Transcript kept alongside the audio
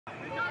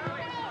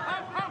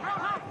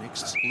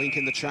Next link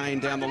in the chain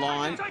down the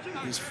line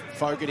is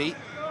Fogarty.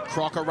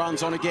 Crocker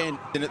runs on again.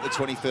 In at the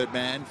 23rd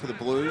man for the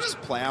Blues.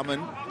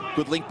 Plowman.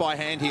 Good link by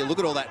hand here. Look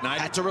at all that,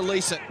 Nate. Had to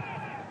release it.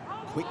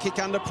 Quick kick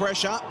under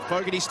pressure.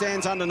 Fogarty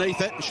stands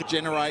underneath it. Should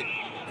generate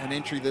an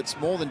entry that's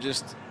more than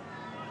just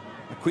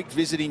a quick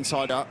visit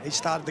inside up. He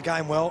started the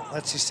game well.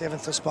 That's his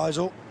 7th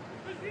disposal.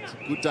 It's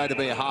a good day to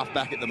be a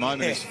half-back at the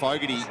moment, is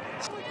Fogarty.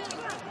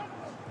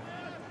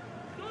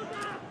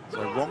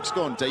 So Ronk's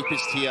gone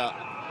deepest here.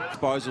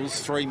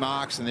 Disposals, 3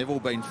 marks, and they've all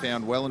been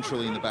found well and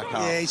truly in the back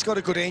half. Yeah, he's got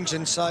a good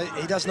engine, so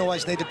he doesn't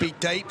always need to be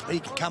deep. He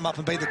can come up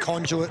and be the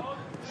conduit.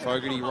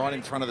 Fogarty right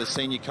in front of the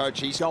senior coach.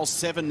 He's goal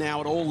 7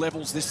 now at all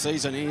levels this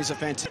season. He is a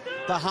fantastic.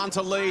 The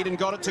Hunter lead and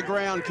got it to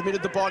ground,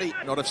 committed the body.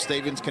 Not if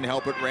Stevens can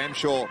help it.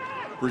 Ramshaw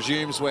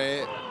resumes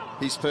where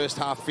his first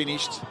half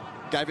finished.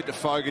 Gave it to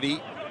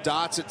Fogarty.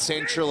 Darts it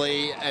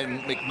centrally,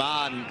 and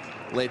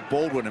McMahon led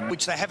Baldwin.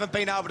 Which they haven't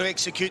been able to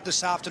execute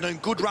this afternoon.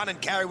 Good run and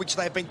carry, which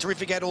they've been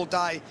terrific at all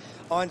day.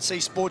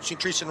 INC Sports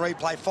Nutrition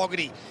replay.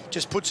 Fogarty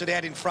just puts it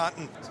out in front.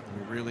 And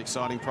a really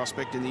exciting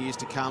prospect in the years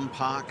to come.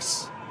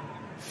 Parks,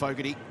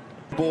 Fogarty.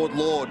 Board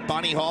Lord,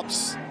 bunny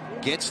hops,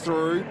 gets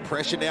through.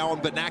 Pressure now on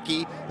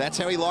Benaki. That's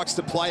how he likes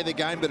to play the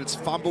game, but it's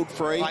fumbled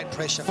free. Great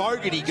pressure.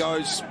 Fogarty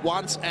goes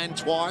once and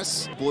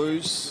twice.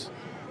 Blues,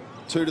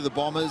 2 to the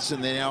Bombers,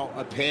 and now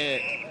a pair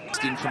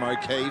in from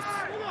O'Keefe.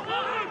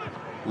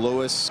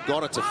 Lewis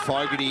got it to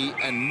Fogarty,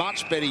 and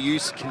much better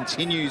use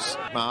continues.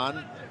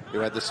 Mann, who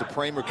had the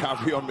supreme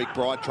recovery on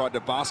McBride, tried to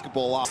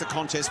basketball up. The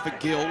contest for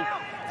Gill.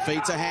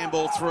 Feeds a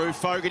handball through.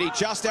 Fogarty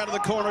just out of the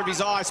corner of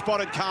his eye.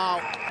 Spotted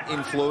Carl.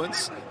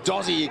 Influence.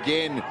 Dozzy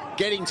again,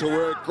 getting to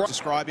work.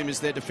 Describe him as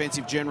their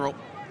defensive general.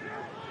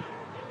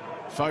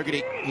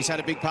 Fogarty, he's had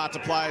a big part to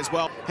play as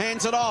well.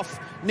 Hands it off.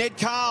 Ned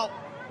Carl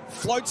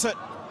floats it.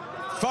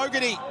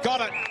 Fogarty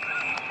got it.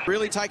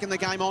 Really taking the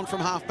game on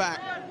from half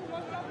back.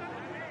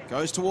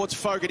 Goes towards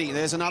Fogarty.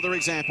 There's another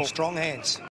example. Strong hands.